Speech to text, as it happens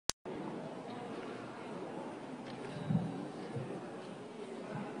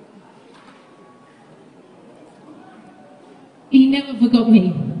He never forgot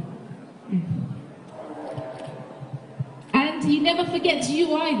me. And he never forgets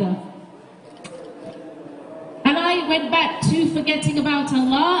you either. And I went back to forgetting about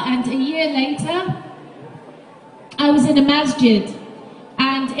Allah, and a year later, I was in a masjid,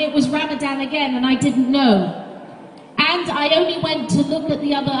 and it was Ramadan again, and I didn't know. And I only went to look at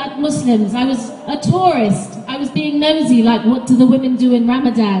the other Muslims. I was a tourist. I was being nosy, like, what do the women do in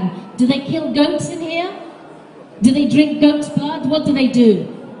Ramadan? Do they kill goats in here? Do they drink goat's blood? What do they do?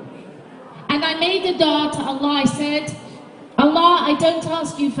 And I made a dua to Allah. I said, Allah, I don't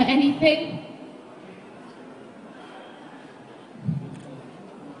ask you for anything.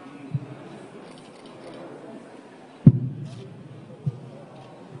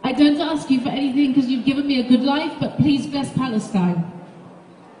 I don't ask you for anything because you've given me a good life, but please bless Palestine.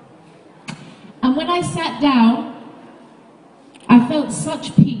 And when I sat down, I felt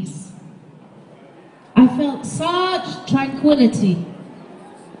such peace. I felt such tranquility.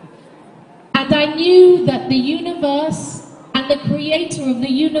 And I knew that the universe and the creator of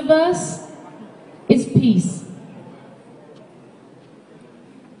the universe is peace.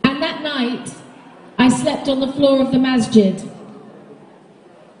 And that night, I slept on the floor of the masjid.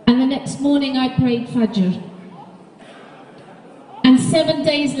 And the next morning I prayed Fajr. And 7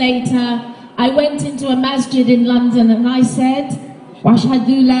 days later, I went into a masjid in London and I said,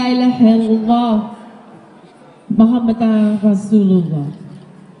 Washhadu la ilaha illallah, Muhammadan Rasulullah.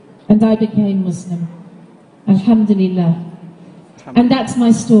 And I became Muslim. Alhamdulillah. And that's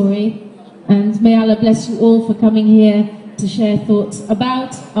my story. And may Allah bless you all for coming here to share thoughts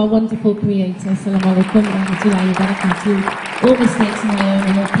about our wonderful Creator. Assalamu alaikum wa rahmatullahi wa barakatuh. All mistakes my own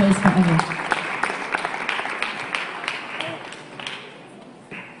and all praise for Allah.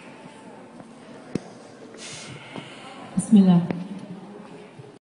 Bismillah.